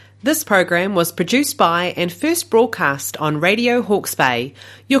This program was produced by and first broadcast on Radio Hawke's Bay,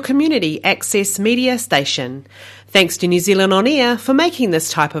 your community access media station. Thanks to New Zealand On Air for making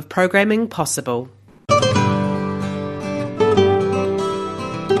this type of programming possible.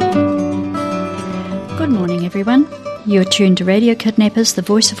 Good morning, everyone. You're tuned to Radio Kidnappers, the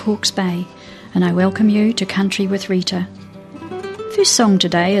voice of Hawke's Bay, and I welcome you to Country with Rita. First song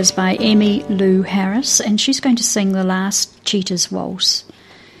today is by Emmy Lou Harris, and she's going to sing The Last Cheetah's Waltz.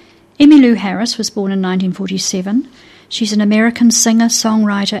 Emmy Lou Harris was born in 1947. She's an American singer,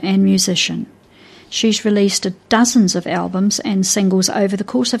 songwriter and musician. She's released dozens of albums and singles over the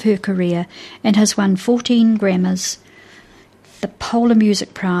course of her career and has won 14 Grammys, the Polar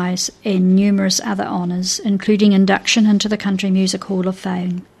Music Prize and numerous other honours, including induction into the Country Music Hall of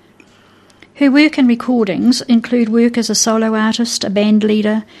Fame. Her work and recordings include work as a solo artist, a band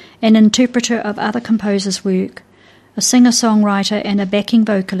leader, an interpreter of other composers' work, a singer-songwriter and a backing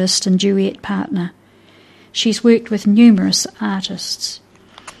vocalist and duet partner. She's worked with numerous artists.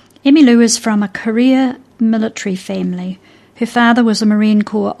 Emmy Lou is from a career military family. Her father was a Marine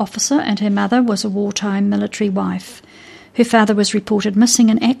Corps officer and her mother was a wartime military wife. Her father was reported missing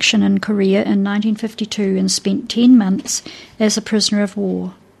in action in Korea in 1952 and spent 10 months as a prisoner of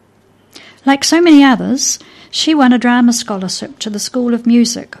war. Like so many others, she won a drama scholarship to the School of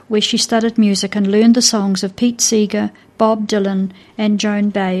Music, where she studied music and learned the songs of Pete Seeger, Bob Dylan, and Joan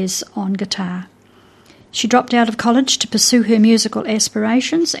Baez on guitar. She dropped out of college to pursue her musical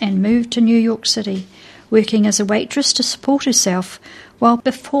aspirations and moved to New York City, working as a waitress to support herself while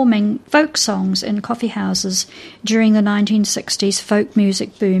performing folk songs in coffee houses during the 1960s folk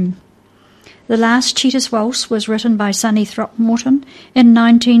music boom. The Last Cheetah's Waltz was written by Sonny Throckmorton in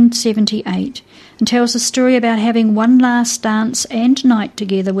 1978 and tells a story about having one last dance and night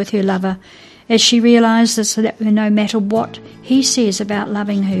together with her lover as she realises that no matter what he says about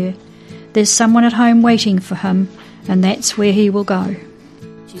loving her, there's someone at home waiting for him, and that's where he will go.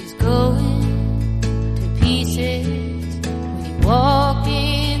 She's going to pieces when you walk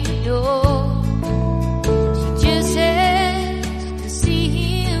in the door. She just has to see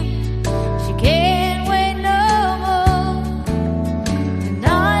him. She can't wait no more.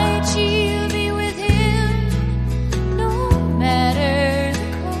 Tonight she'll be with him, no matter the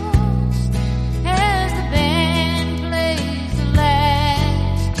cost, as the band plays the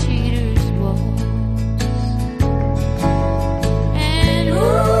last cheater's waltz. And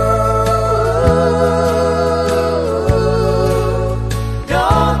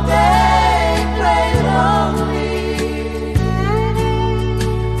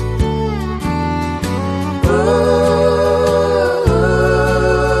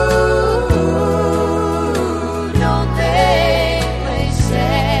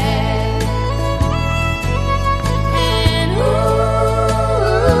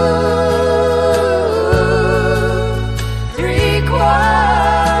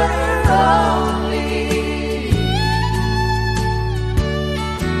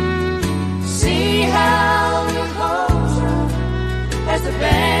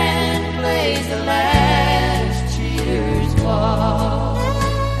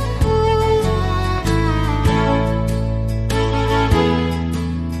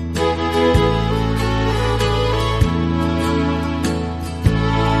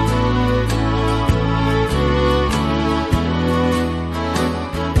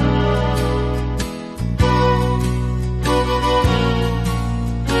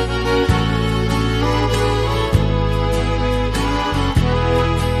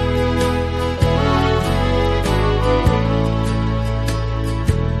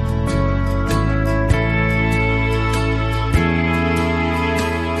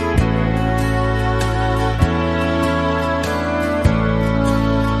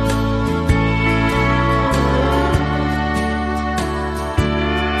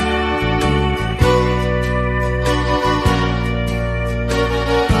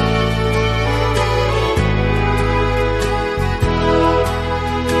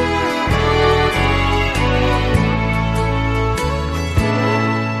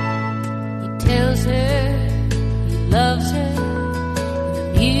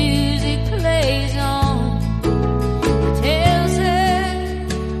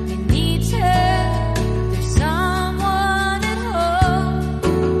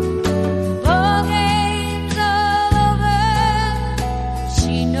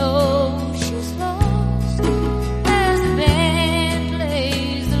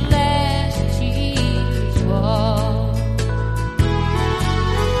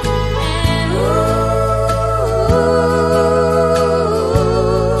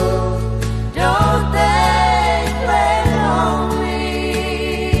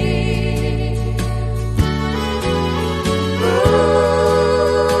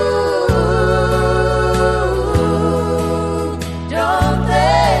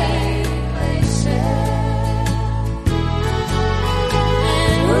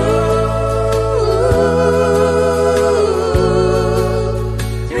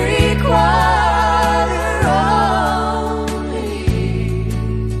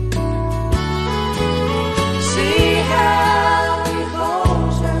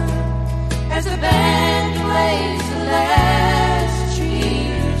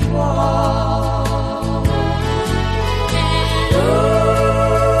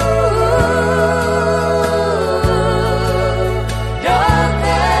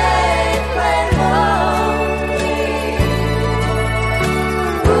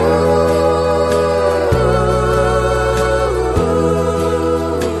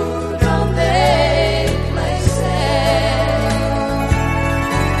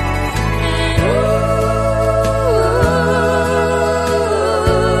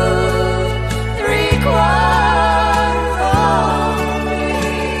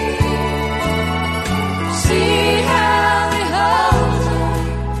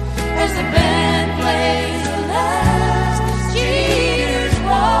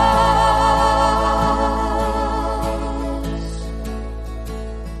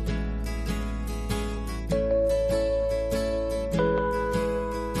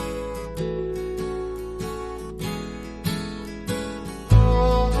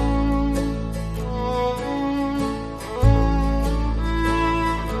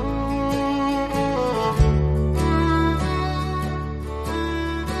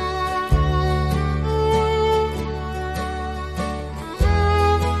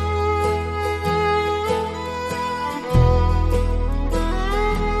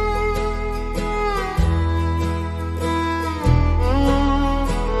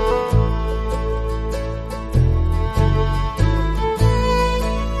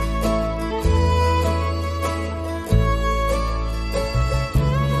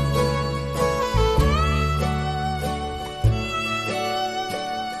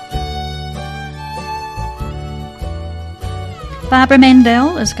Barbara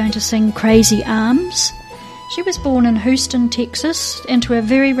Mandrell is going to sing Crazy Arms. She was born in Houston, Texas, into a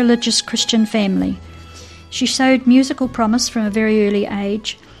very religious Christian family. She showed musical promise from a very early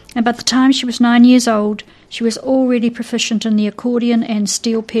age, and by the time she was 9 years old, she was already proficient in the accordion and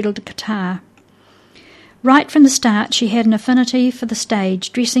steel-pedalled guitar. Right from the start, she had an affinity for the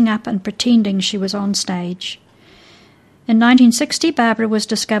stage, dressing up and pretending she was on stage. In 1960, Barbara was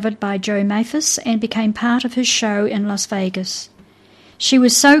discovered by Joe Maphis and became part of his show in Las Vegas. She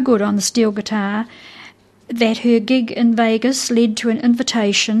was so good on the steel guitar that her gig in Vegas led to an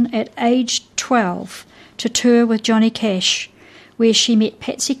invitation at age 12 to tour with Johnny Cash, where she met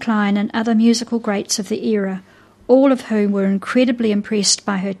Patsy Cline and other musical greats of the era, all of whom were incredibly impressed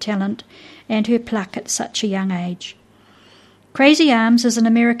by her talent and her pluck at such a young age. Crazy Arms is an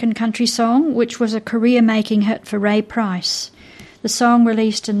American country song which was a career-making hit for Ray Price. The song,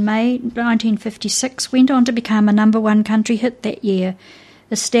 released in May 1956, went on to become a #1 country hit that year,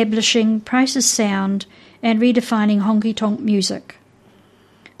 establishing Price's sound and redefining honky-tonk music.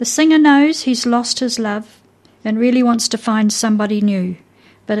 The singer knows he's lost his love and really wants to find somebody new,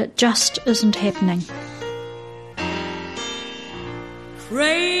 but it just isn't happening.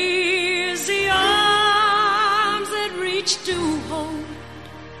 Crazy arms that reach to hold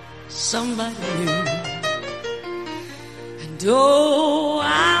somebody new. And oh,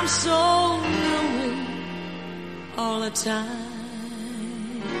 I'm so lonely all the time.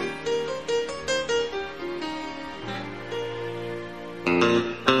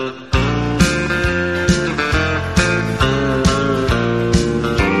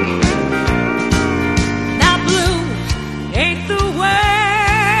 Now blue ain't the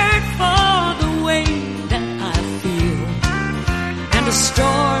word for the way that I feel, and a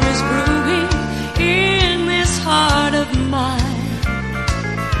storm is brewing in this heart of mine.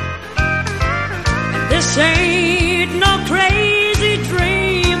 And this ain't no crazy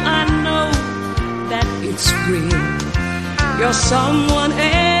dream, I know that it's real. You're someone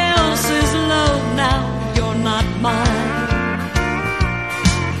else's love now, you're not mine.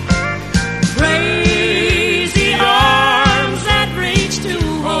 Crazy arms that reach to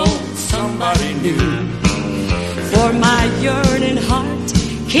hold somebody new. For my yearning heart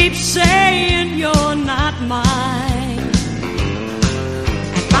keeps saying you're not mine.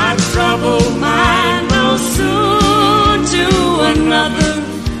 And my troubled mind knows soon to another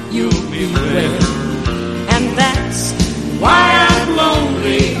you'll be wed. And that's why I'm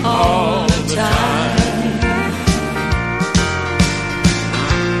lonely all the time.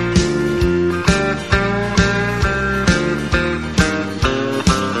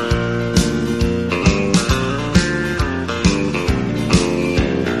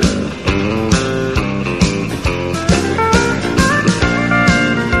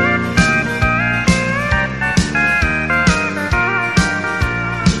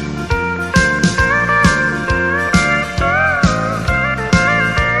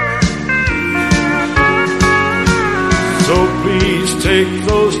 Take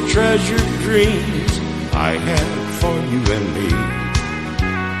those treasured dreams I had for you and me,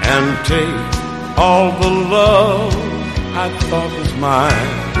 and take all the love I thought was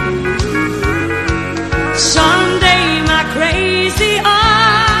mine. Someday my crazy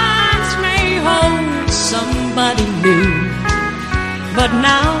arms may hold somebody new, but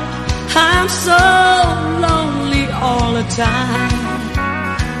now I'm so lonely all the time.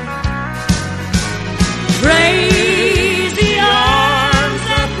 Crazy arms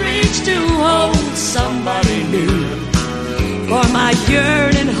that reach to hold somebody new. For my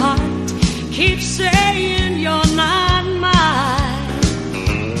yearning heart keeps saying you're not mine.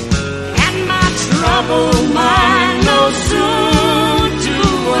 And my troubled mind knows soon to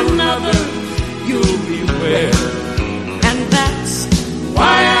another you'll be wed. And that's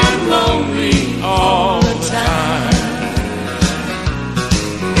why I'm lonely all the time.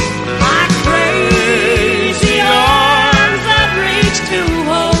 My crazy arms that reach to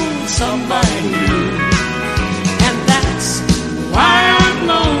hold somebody new. And that's why I'm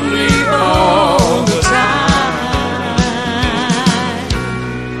lonely all the time.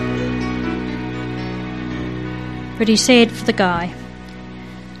 Pretty sad for the guy.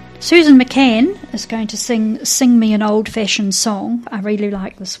 Susan McCann is going to sing me an old-fashioned song. I really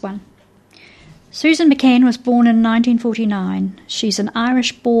like this one. Susan McCann was born in 1949. She's an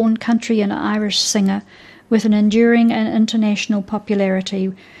Irish-born country and Irish singer with an enduring and international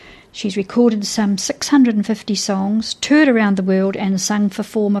popularity. She's recorded some 650 songs, toured around the world, and sung for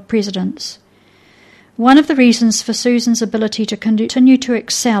former presidents. One of the reasons for Susan's ability to continue to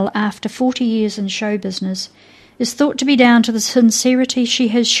excel after 40 years in show business is thought to be down to the sincerity she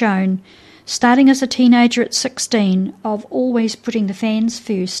has shown starting as a teenager at 16, of always putting the fans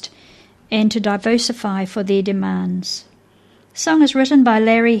first and to diversify for their demands. The song is written by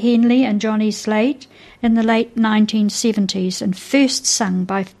Larry Henley and Johnny Slate in the late 1970s and first sung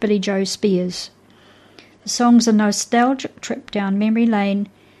by Billy Joe Spears. The song's a nostalgic trip down memory lane,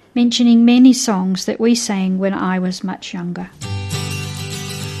 mentioning many songs that we sang when I was much younger.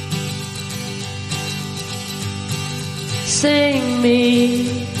 Sing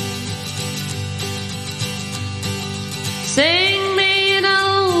me an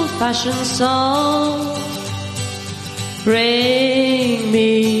old-fashioned song. Bring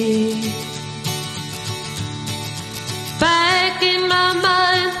me back in my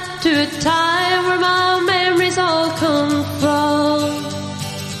mind to a time where my memories all come from.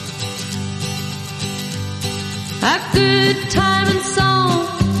 A good time and song,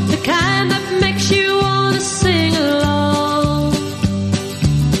 the kind that makes you want to sing along.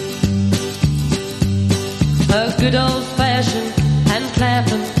 A good old-fashioned hand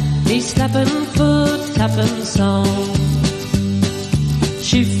clapping, knee slapping, foot tapping song.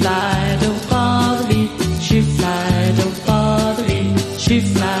 She fly, don't bother me. She fly, don't bother me. She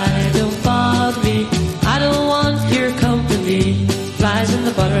fly, don't bother me. I don't want your company. Flies in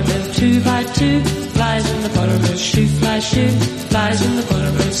the buttermilk, 2 by 2. Flies in the buttermilk, shoot, flies in the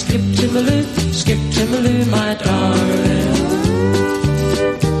buttermilk. Skip Timbaloo, my darling.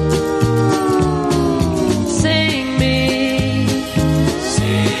 Sing me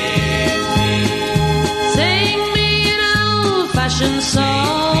an old-fashioned song.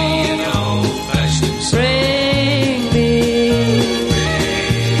 Bring me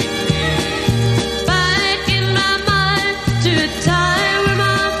back in my mind to a time where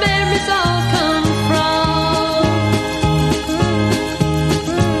my memories all come from.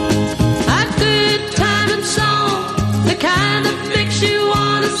 A good time and song, the kind that makes you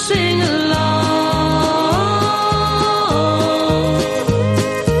want to sing along.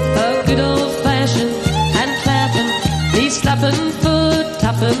 A good old-fashioned hand clapping, knee slapping, foot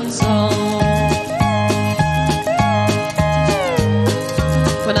tapping song.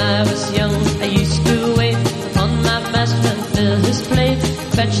 When I was young, I used to wait upon my master and fill his plate,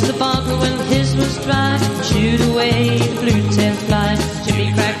 fetch the bottle when his was dry, shoot away the blue-tailed fly.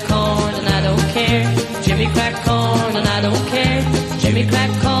 Jimmy crack corn and I don't care. Jimmy crack corn and I don't care. Jimmy crack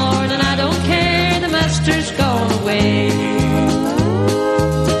corn and I don't care. The master's gone away.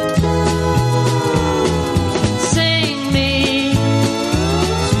 Sing me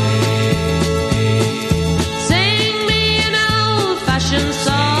an old-fashioned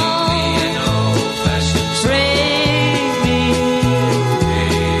song. Bring me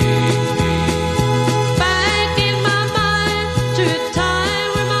back in my mind to a time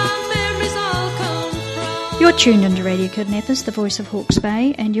where my memories all come from. You're tuned into Radio Kidnappers, the voice of Hawke's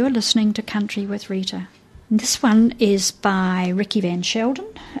Bay, and you're listening to Country with Rita. This one is by Ricky Van Sheldon,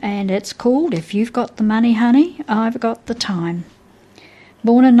 and it's called If You've Got the Money, Honey, I've Got the Time.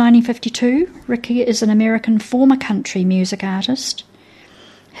 Born in 1952, Ricky is an American former country music artist.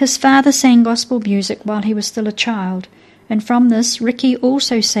 His father sang gospel music while he was still a child, and from this, Ricky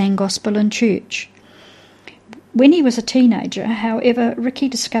also sang gospel in church. When he was a teenager, however, Ricky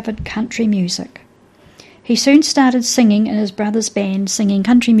discovered country music. He soon started singing in his brother's band, singing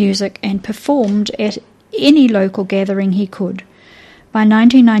country music, and performed at any local gathering he could. By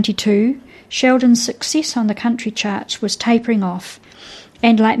 1992, Sheldon's success on the country charts was tapering off,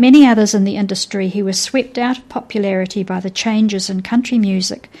 and like many others in the industry, he was swept out of popularity by the changes in country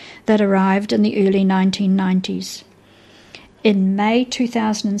music that arrived in the early 1990s. In May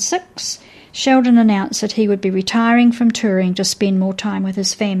 2006, Sheldon announced that he would be retiring from touring to spend more time with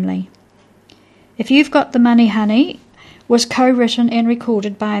his family. If You've Got the Money, Honey was co-written and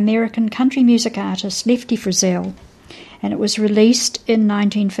recorded by American country music artist Lefty Frizzell, and it was released in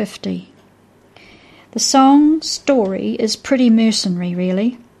 1950. The song's story is pretty mercenary,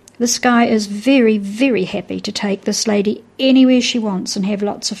 really. This guy is very, very happy to take this lady anywhere she wants and have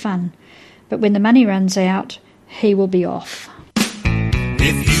lots of fun. But when the money runs out, he will be off.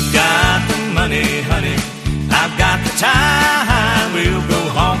 If you got the money, honey, I've got the time. We'll go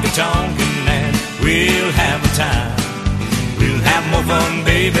honky-tonkin' and we'll have a time. We'll have more fun,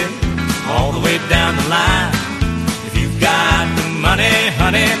 baby, all the way down the line. If you've got the money,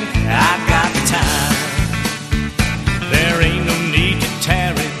 honey, I've got the time. There ain't no need to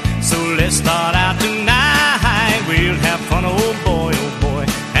tarry, so let's start out tonight. We'll have fun, oh boy,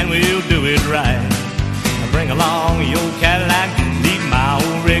 and we'll do it right. Bring along your Cadillac, leave my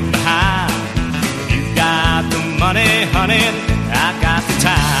old rig behind. If you've got the money, honey, I got the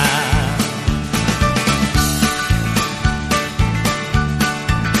time.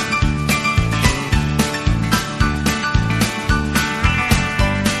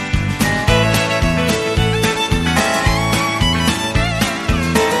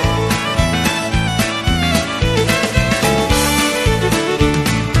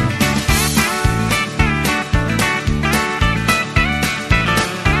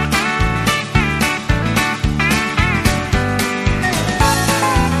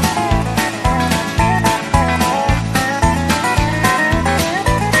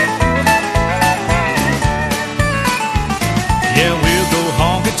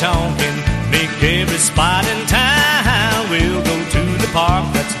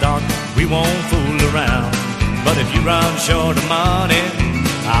 run short of money,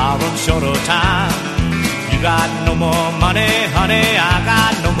 I run short of time. You got no more money, honey, I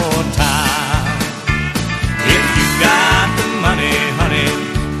got no more time. If you got the money, honey,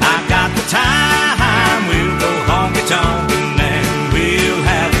 I got the time. We'll go honky-tonkin' and we'll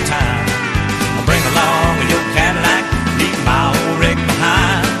have the time. I'll bring along your Cadillac, leave my old wreck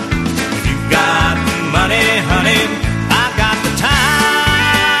behind. If you got the money, honey, I got the time.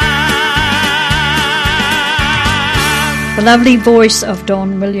 The lovely voice of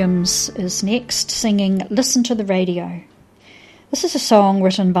Don Williams is next, singing Listen to the Radio. This is a song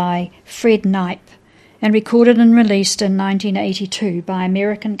written by Fred Knipe and recorded and released in 1982 by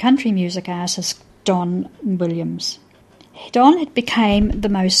American country music artist Don Williams. Don had become the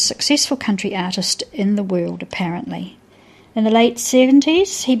most successful country artist in the world, apparently. In the late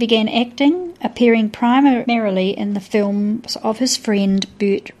 70s, he began acting, appearing primarily in the films of his friend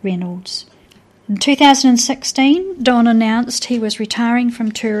Burt Reynolds. In 2016, Don announced he was retiring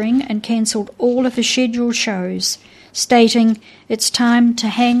from touring and cancelled all of his scheduled shows, stating, "It's time to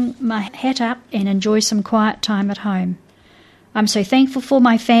hang my hat up and enjoy some quiet time at home. I'm so thankful for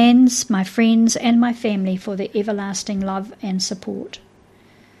my fans, my friends and my family for their everlasting love and support."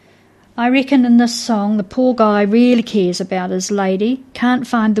 I reckon in this song the poor guy really cares about his lady, can't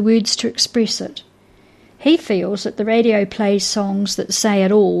find the words to express it. He feels that the radio plays songs that say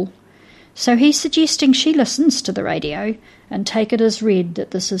it all, so he's suggesting she listens to the radio and take it as read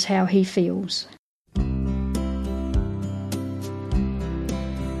that this is how he feels.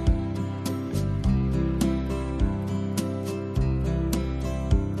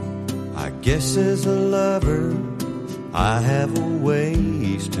 I guess as a lover I have a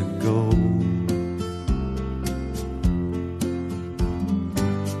ways to go.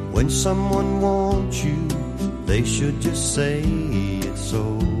 When someone wants you, they should just say it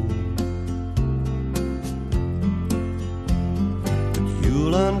so. But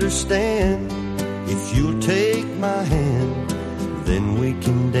you'll understand if you'll take my hand, then we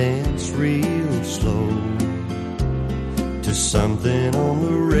can dance real slow to something on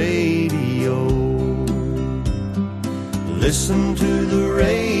the radio. Listen to the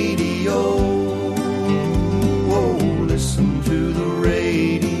radio. Oh, listen to the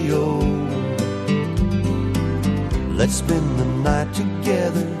radio. Let's spend the night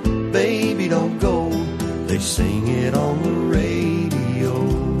together. Baby, don't go. They sing it on the radio.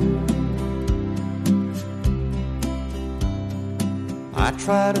 I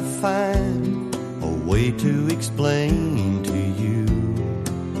try to find a way to explain to you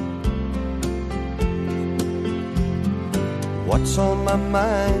what's on my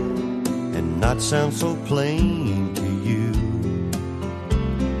mind and not sound so plain to you.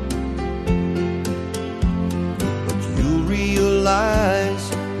 But you'll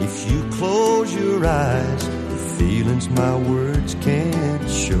realize if you close your eyes, the feelings my words can't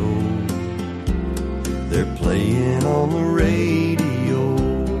show, they're playing on the radio.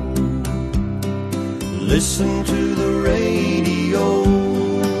 Listen to the radio.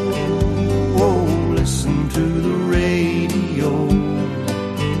 Oh, listen to the radio.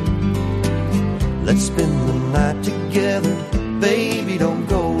 Let's spend the night together. Baby, don't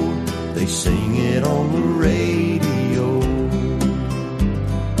go. They sing it on the radio.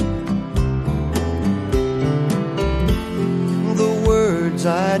 The words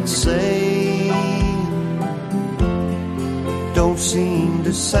I'd say don't seem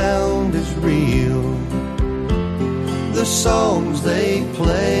to sound as real. The songs they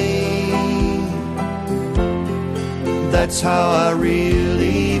play, that's how I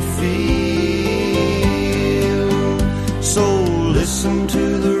really feel. So listen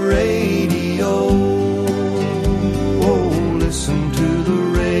to the radio. Oh, listen to the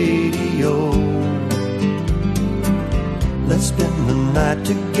radio. Let's spend the night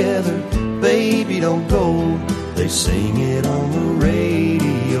together. Baby, don't go. They sing it on the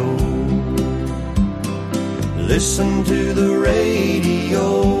radio. Listen to the radio.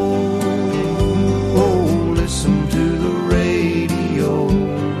 Oh, listen to the radio.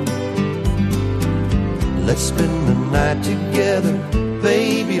 Let's spend the night together.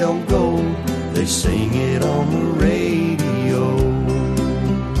 Baby, don't go. They sing it on the radio.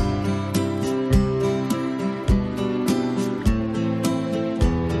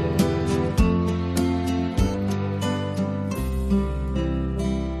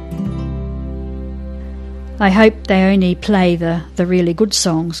 I hope they only play the really good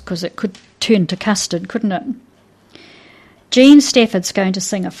songs, because it could turn to custard, couldn't it? Jean Stafford's going to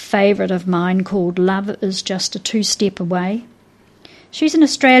sing a favourite of mine called Love Is Just a Two-Step Away. She's an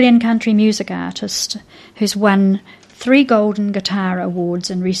Australian country music artist who's won 3 Golden Guitar Awards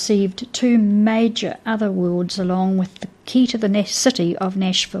and received 2 major other awards along with the key to the city of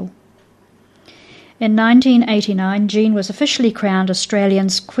Nashville. In 1989, Jean was officially crowned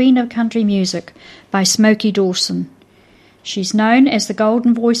Australia's Queen of Country Music by Smokey Dawson. She's known as the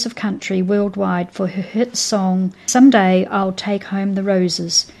golden voice of country worldwide for her hit song Someday I'll Take Home the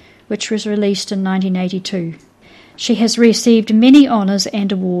Roses, which was released in 1982. She has received many honours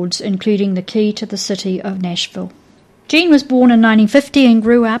and awards, including the key to the city of Nashville. Jean was born in 1950 and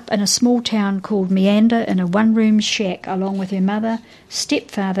grew up in a small town called Meander in a one-room shack along with her mother,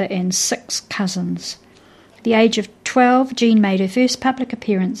 stepfather and 6 cousins. At the age of 12, Jean made her first public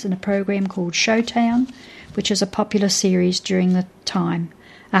appearance in a program called Showtown, which is a popular series during the time.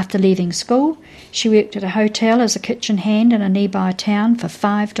 After leaving school, she worked at a hotel as a kitchen hand in a nearby town for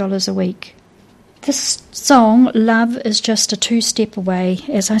 $5 a week. This song, Love Is Just a Two-Step Away,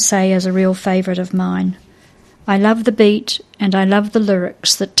 as I say, is a real favourite of mine. I love the beat and I love the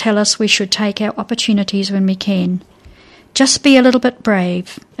lyrics that tell us we should take our opportunities when we can. Just be a little bit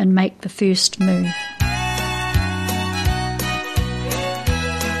brave and make the first move.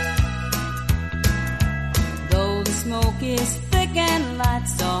 Though the smoke is thick and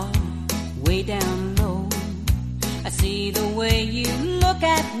lights are way down low, I see the way you look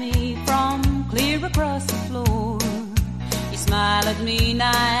at me from clear across the floor. You smile at me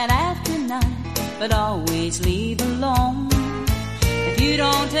night after night, but always leave alone. If you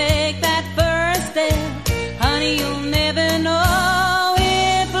don't take that first step, honey, you'll never know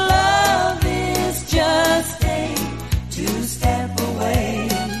if love is just a two-step away.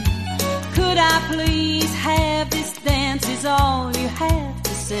 Could I please have this dance is all you have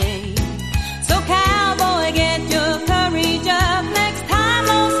to say. So cowboy, get your courage up next time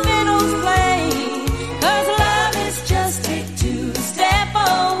those fiddles play, 'cause love is just a two-step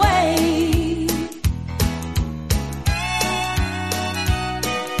away.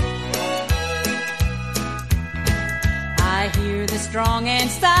 I hear the strong and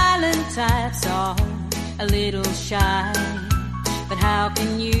silent types are a little shy, but how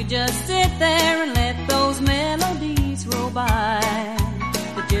can you just sit there and let those melodies roll by?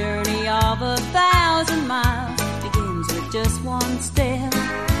 The journey of 1,000 miles begins with just one step.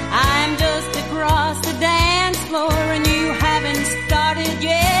 I'm just across the dance floor and you haven't started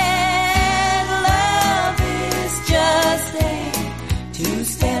yet. Love is just a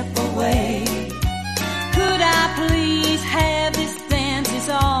two-step away. Could I please have this dance is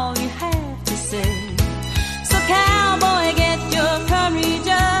all you have to say. So cowboy, get your courage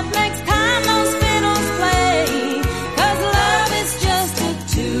up next time those fiddles play, 'cause love is just a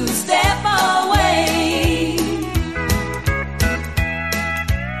two-step away.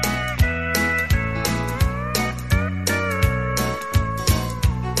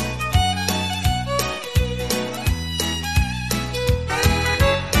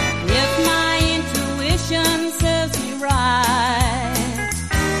 If my intuition serves me right,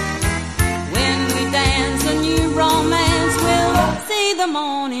 when we dance a new romance, we'll see the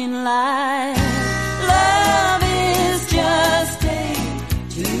morning light. Love is just a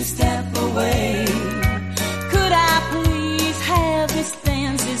two-step away. Could I please have this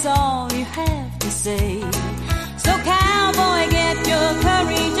dance is all you have to say. So cowboy, get your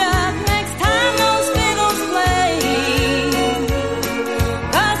courage up next time those fiddles play,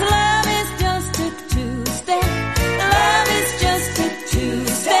 'cause love is just a two-step, love is just a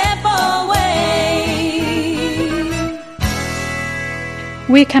two-step away.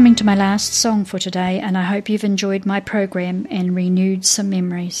 We're coming to my last song for today, and I hope you've enjoyed my program and renewed some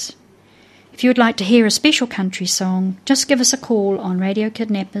memories. If you would like to hear a special country song, just give us a call on Radio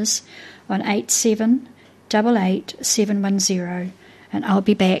Kidnappers on 8788-710, and I'll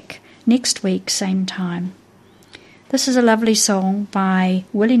be back next week, same time. This is a lovely song by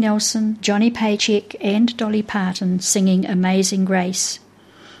Willie Nelson, Johnny Paycheck and Dolly Parton singing Amazing Grace.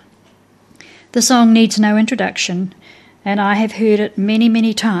 The song needs no introduction, and I have heard it many,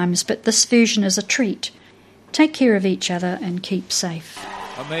 many times, but this version is a treat. Take care of each other and keep safe.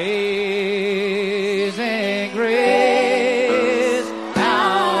 Amazing grace,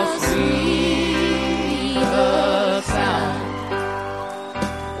 how sweet the sound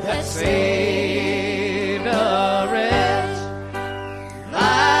that saved a wretch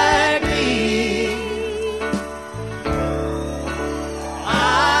like me.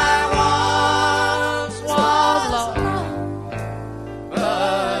 I once was lost,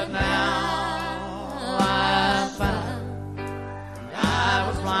 but now I'm found. I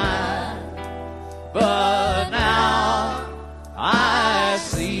was blind, but now I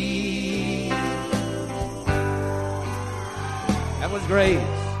see. That was grace,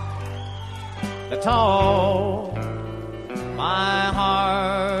 the tall my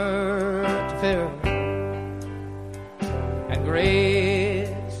heart to fill and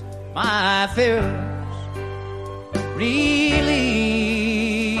grace my fears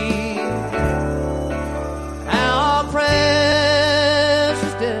relieve. How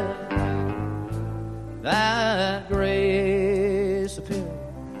precious did that grace appear,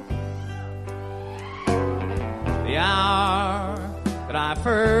 the hour that I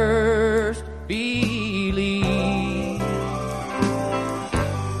first believed.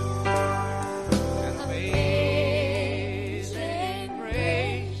 And amazing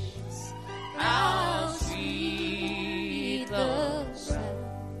grace, how sweet the sound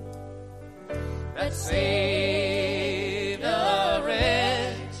that saved a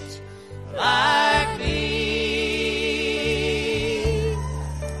wretch like me.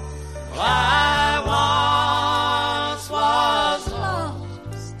 I once was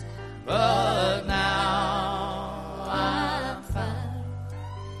lost, but now I'm found.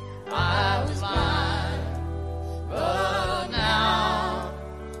 I was blind, but now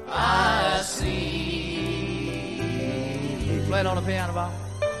I see. Play it on the piano, Bob.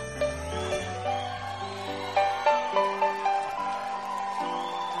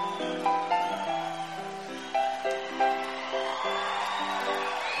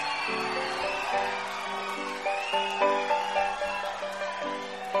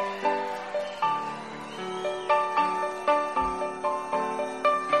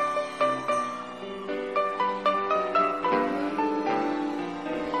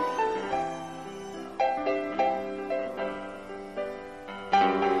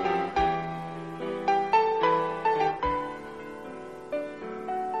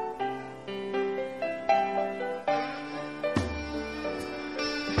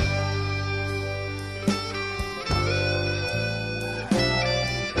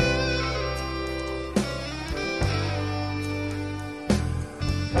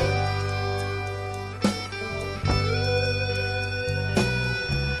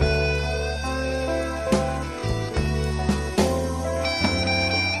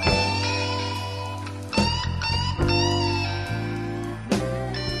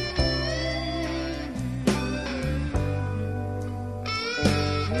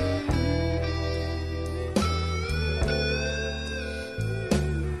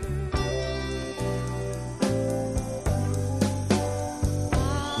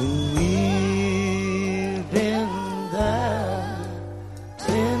 We've been there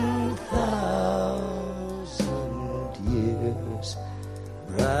 10,000 years,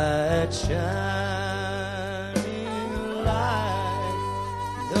 bright shining like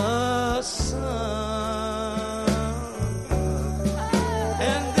the sun,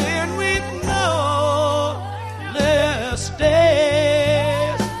 and then with no less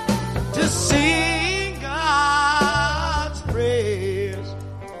days to sing God's praise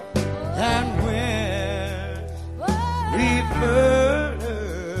than when we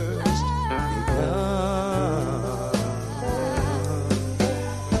first begun.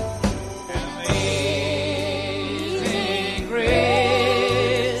 Amazing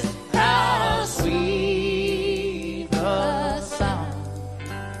grace, how sweet the sound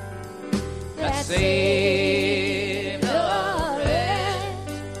that saved a wretch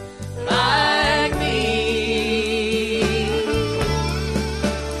like me.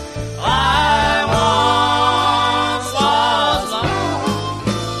 I once was lost,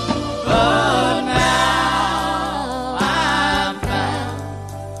 but now I'm found.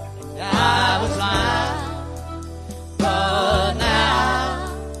 I was blind, but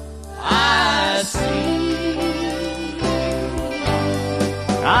now I see.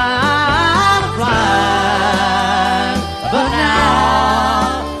 I'm blind, but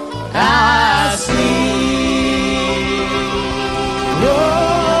now I see.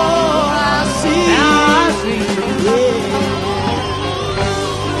 Oh, I see. Now I see.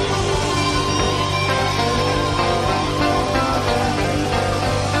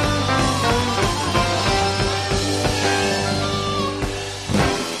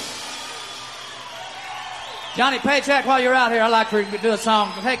 Johnny Paycheck, while you're out here, I'd like for you to do a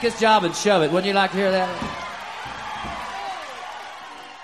song. Take this job and shove it. Wouldn't you like to hear that?